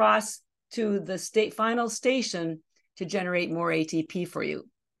across to the final station to generate more ATP for you.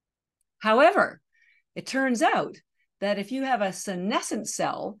 However, it turns out that if you have a senescent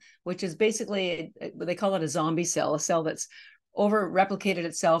cell, which is basically, they call it a zombie cell, a cell that's over-replicated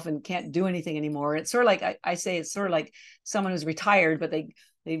itself and can't do anything anymore. It's sort of like, I say it's sort of like someone who's retired, but they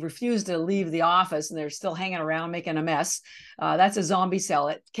refuse to leave the office and they're still hanging around making a mess. That's a zombie cell.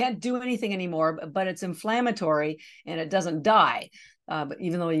 It can't do anything anymore, but it's inflammatory and it doesn't die, but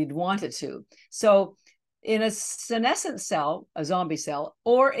even though you'd want it to. So in a senescent cell, a zombie cell,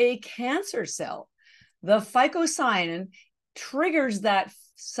 or a cancer cell, the phycocyanin triggers that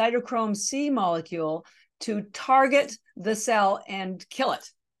cytochrome C molecule to target the cell and kill it.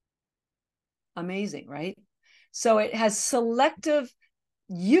 Amazing, right? So it has selective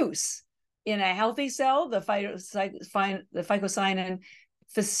use. In a healthy cell, the phycocyanin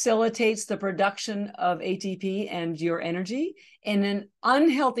facilitates the production of ATP and your energy. In an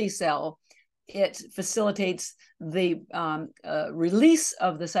unhealthy cell, it facilitates the release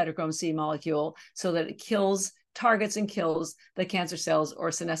of the cytochrome C molecule so that it targets and kills the cancer cells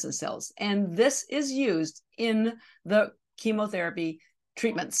or senescent cells. And this is used in the chemotherapy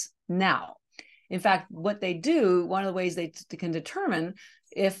treatments now. In fact, what they do, one of the ways they can determine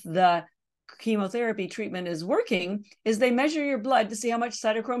if the chemotherapy treatment is working is they measure your blood to see how much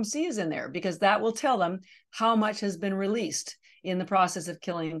cytochrome C is in there, because that will tell them how much has been released in the process of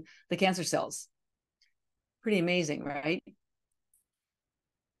killing the cancer cells. Pretty amazing, right?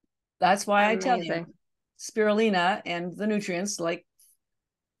 That's why I tell you, spirulina and the nutrients like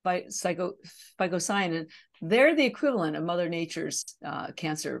phycocyanin, they're the equivalent of Mother Nature's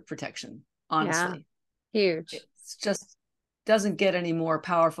cancer protection, honestly. Yeah. Huge. It's just doesn't get any more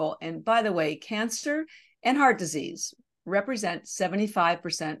powerful. And by the way, cancer and heart disease represent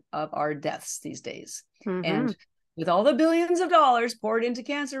 75% of our deaths these days. Mm-hmm. And with all the billions of dollars poured into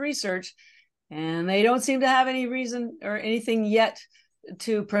cancer research, and they don't seem to have any reason or anything yet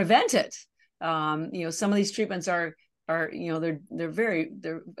to prevent it. Some of these treatments are I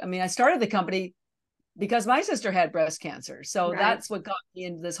started the company because my sister had breast cancer. So that's what got me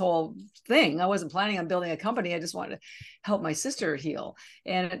into this whole thing. I wasn't planning on building a company. I just wanted to help my sister heal.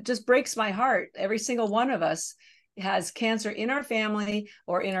 And it just breaks my heart. Every single one of us has cancer in our family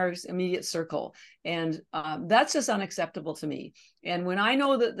or in our immediate circle. And that's just unacceptable to me. And when I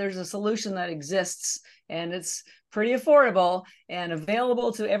know that there's a solution that exists and it's pretty affordable and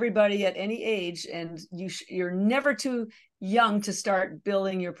available to everybody at any age, and you're never too young to start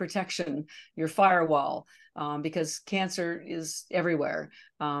building your protection, your firewall, because cancer is everywhere.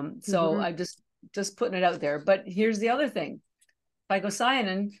 So I'm just putting it out there. But here's the other thing.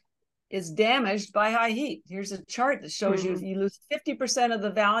 Phycocyanin is damaged by high heat. Here's a chart that shows you lose 50% of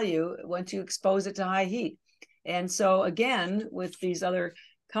the value once you expose it to high heat. And so again, with these other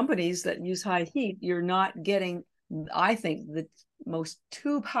companies that use high heat, you're not getting, I think, the most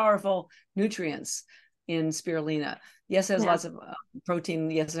two powerful nutrients in spirulina. Yes, it has lots of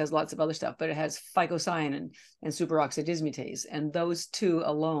protein. Yes, it has lots of other stuff, but it has phycocyanin and superoxide dismutase. And those two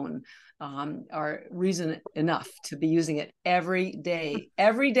alone are reason enough to be using it every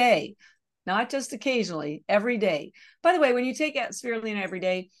day, not just occasionally, every day. By the way, when you take spirulina every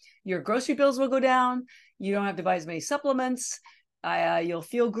day, your grocery bills will go down. You don't have to buy as many supplements. You'll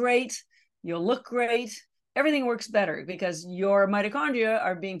feel great. You'll look great. Everything works better because your mitochondria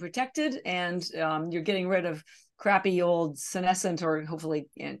are being protected, and you're getting rid of crappy old senescent or hopefully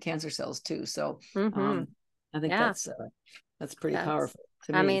cancer cells too. So I think that's pretty powerful.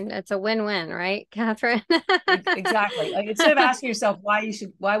 to me. I mean, it's a win-win, right, Catherine? Exactly. Like, instead of asking yourself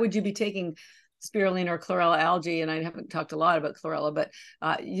why would you be taking spirulina or chlorella algae, and I haven't talked a lot about chlorella, but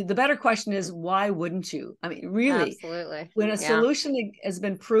the better question is, why wouldn't you? I mean, really, absolutely. When a solution has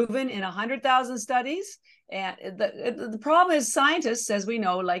been proven in 100,000 studies, and the problem is scientists, as we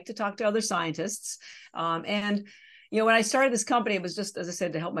know, like to talk to other scientists, and when I started this company, it was just, as I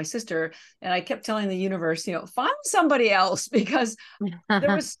said, to help my sister. And I kept telling the universe, find somebody else, because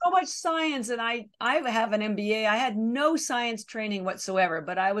there was so much science. And I have an MBA. I had no science training whatsoever,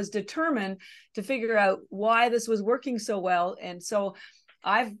 but I was determined to figure out why this was working so well. And so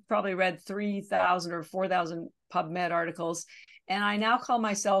I've probably read 3,000 or 4,000 PubMed articles. And I now call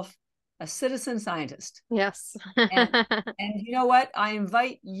myself a citizen scientist. Yes. and you know what? I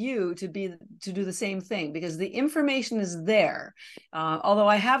invite you to do the same thing, because the information is there. Although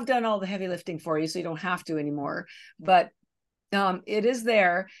I have done all the heavy lifting for you, so you don't have to anymore. But it is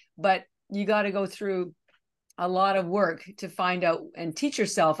there. But you got to go through a lot of work to find out and teach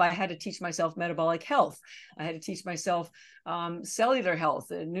yourself. I had to teach myself metabolic health. I had to teach myself cellular health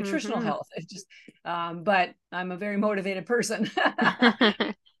and nutritional health. It's just, but I'm a very motivated person.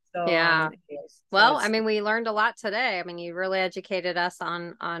 So, yeah. Yes. Well, I mean, we learned a lot today. I mean, you really educated us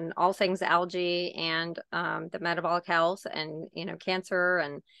on all things algae and the metabolic health and cancer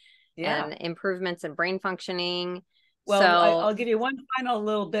and improvements in brain functioning. Well, so I'll give you one final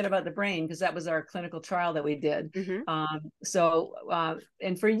little bit about the brain, because that was our clinical trial that we did.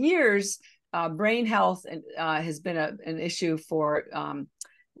 And for years, brain health has been an issue for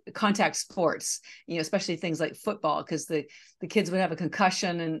contact sports, especially things like football, because the kids would have a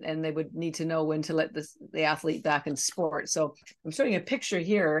concussion and they would need to know when to let the athlete back in sport. So I'm showing you a picture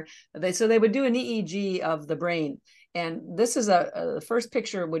here. They would do an EEG of the brain. And this is the first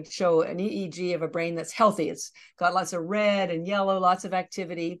picture would show an EEG of a brain that's healthy. It's got lots of red and yellow, lots of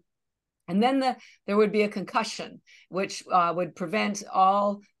activity. And then there would be a concussion, which would prevent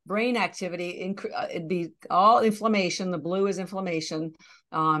all brain activity. It'd be all inflammation. The blue is inflammation,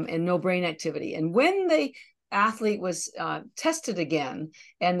 and no brain activity. And when the athlete was tested again,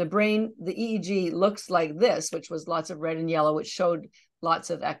 and the EEG looks like this, which was lots of red and yellow, which showed lots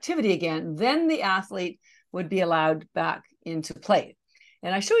of activity again, then the athlete would be allowed back into play.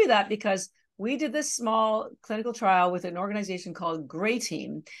 And I show you that because we did this small clinical trial with an organization called Gray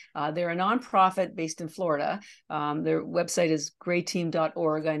Team. They're a nonprofit based in Florida. Their website is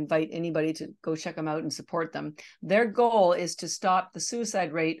grayteam.org. I invite anybody to go check them out and support them. Their goal is to stop the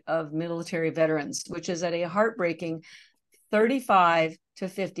suicide rate of military veterans, which is at a heartbreaking 35 to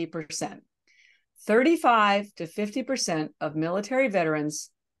 50%. 35 to 50% of military veterans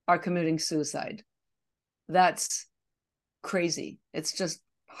are committing suicide. That's crazy. It's just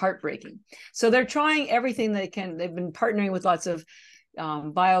heartbreaking. So they're trying everything they can. They've been partnering with lots of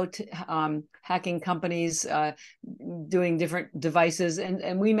hacking companies, doing different devices.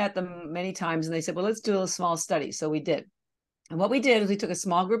 And we met them many times, and they said, well, let's do a small study. So we did. And what we did is we took a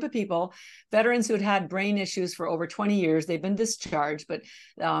small group of people, veterans who had had brain issues for over 20 years. They've been discharged, but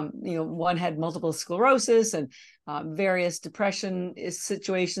one had multiple sclerosis and various depression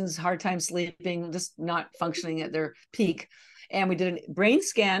situations, hard time sleeping, just not functioning at their peak. And we did a brain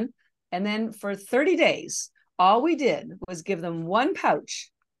scan. And then for 30 days, all we did was give them one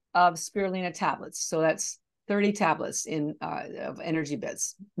pouch of spirulina tablets. So that's 30 tablets of energy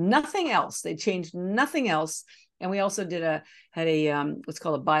bits. Nothing else. They changed nothing else. And we also had a what's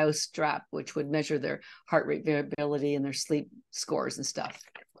called a biostrap, which would measure their heart rate variability and their sleep scores and stuff.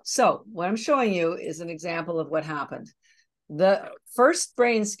 So what I'm showing you is an example of what happened. The first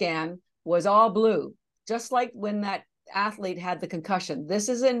brain scan was all blue, just like when that athlete had the concussion. This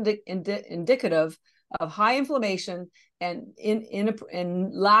is indicative of high inflammation and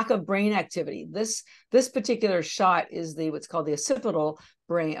in lack of brain activity. This particular shot is what's called the occipital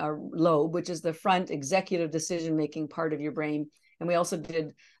brain lobe, which is the front executive decision-making part of your brain. And we also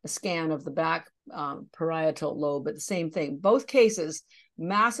did a scan of the back parietal lobe, but the same thing. Both cases,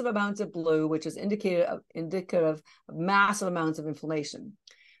 massive amounts of blue, which is indicative of massive amounts of inflammation.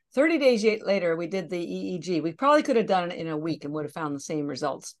 30 days later, we did the EEG. We probably could have done it in a week and would have found the same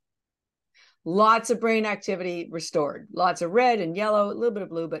results. Lots of brain activity restored, lots of red and yellow, a little bit of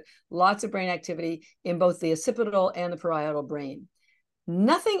blue, but lots of brain activity in both the occipital and the parietal brain.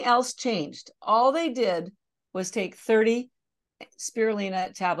 Nothing else changed. All they did was take 30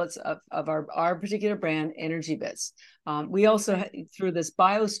 spirulina tablets of our particular brand, Energy Bits. We also, through this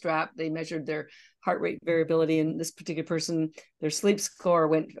biostrap, they measured their heart rate variability. And this particular person, their sleep score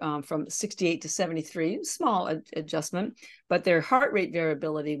went from 68 to 73, small adjustment, but their heart rate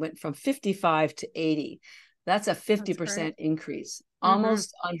variability went from 55 to 80. That's a 50% increase.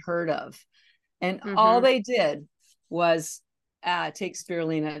 almost unheard of. And all they did was take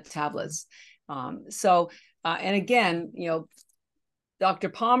spirulina tablets. And again, Dr.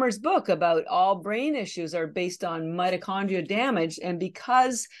 Palmer's book about all brain issues are based on mitochondria damage. And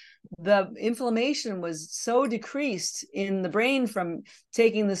because the inflammation was so decreased in the brain from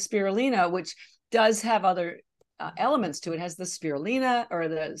taking the spirulina, which does have other elements to it. It has the spirulina or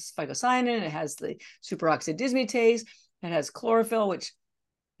the phycocyanin, it has the superoxide dismutase, it has chlorophyll, which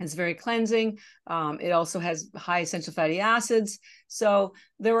is very cleansing. It also has high essential fatty acids. So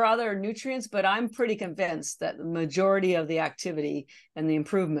there were other nutrients, but I'm pretty convinced that the majority of the activity and the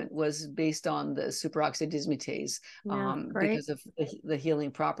improvement was based on the superoxide dismutase because of the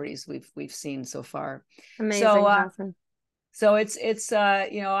healing properties we've seen so far. Amazing. So it's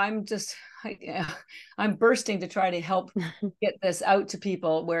I'm bursting to try to help get this out to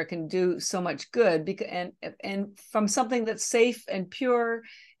people where it can do so much good, and from something that's safe and pure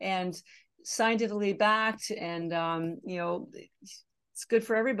and scientifically backed, and it's good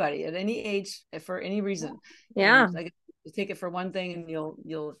for everybody at any age for any reason. Yeah, like, take it for one thing and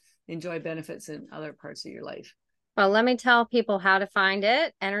you'll enjoy benefits in other parts of your life. Well, let me tell people how to find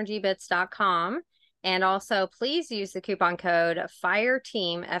it. energybits.com. And also, please use the coupon code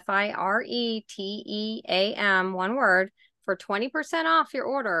FIRETEAM, FIRETEAM, one word, for 20% off your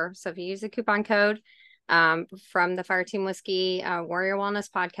order. So if you use the coupon code from the Fire Team Whiskey Warrior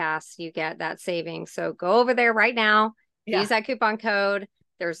Wellness Podcast, you get that savings. So go over there right now, use that coupon code.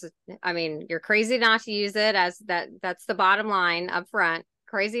 You're crazy not to use it, as that's the bottom line up front.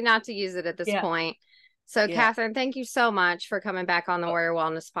 Crazy not to use it at this point. So, Catherine, thank you so much for coming back on the Warrior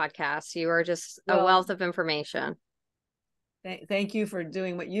Wellness Podcast. You are just a wealth of information. Thank you for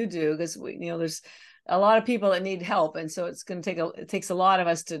doing what you do, because there's a lot of people that need help, and so it's going to it takes a lot of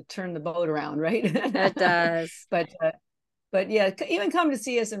us to turn the boat around, right? It does. But even come to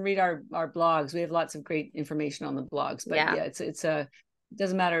see us and read our blogs. We have lots of great information on the blogs. But it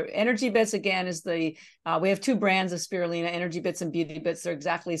doesn't matter. Energy Bits, again, is we have two brands of spirulina, Energy Bits and Beauty Bits. They're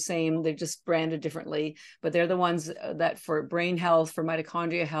exactly the same. They're just branded differently, but they're the ones that for brain health, for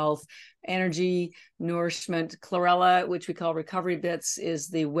mitochondria health, energy, nourishment. Chlorella, which we call Recovery Bits, is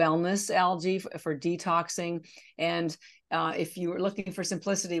the wellness algae for detoxing. And if you were looking for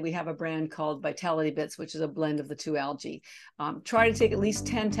simplicity, we have a brand called Vitality Bits, which is a blend of the two algae. Try to take at least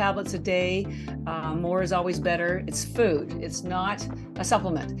 10 tablets a day. More is always better. It's food. It's not a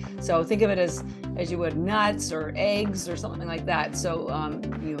supplement. So think of it as you would nuts or eggs or something like that. So,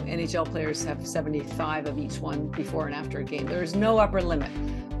 NHL players have 75 of each one before and after a game. There's no upper limit,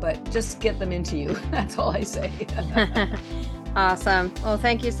 but just get them into you. That's all I say. Awesome. Well,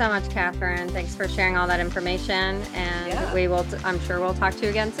 thank you so much, Catherine. Thanks for sharing all that information. And I'm sure we'll talk to you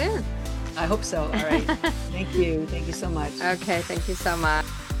again soon. I hope so. All right. Thank you. Thank you so much. Okay. Thank you so much.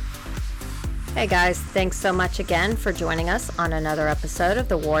 Hey guys, thanks so much again for joining us on another episode of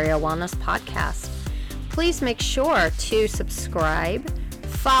the Warrior Wellness Podcast. Please make sure to subscribe,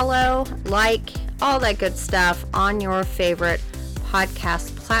 follow, like, all that good stuff on your favorite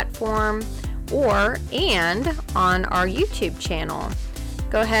podcast platform and on our YouTube channel.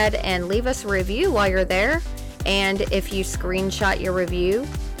 Go ahead and leave us a review while you're there. And if you screenshot your review,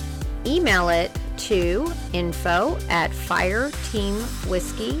 email it to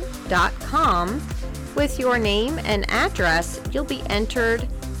info@fireteamwhiskey.com with your name and address. You'll be entered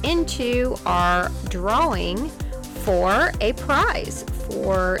into our drawing for a prize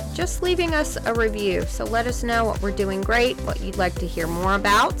for just leaving us a review. So let us know what we're doing great, what you'd like to hear more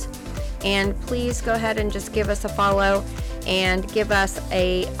about. And please go ahead and just give us a follow and give us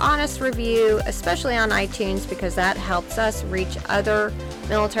a honest review, especially on iTunes, because that helps us reach other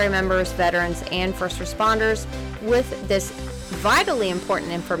military members, veterans, and first responders with this vitally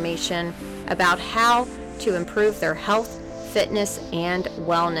important information about how to improve their health, fitness, and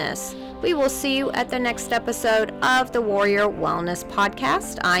wellness. We will see you at the next episode of the Warrior Wellness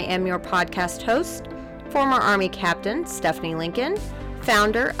Podcast. I am your podcast host, former Army Captain Stephanie Lincoln,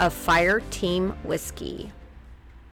 founder of Fire Team Whiskey.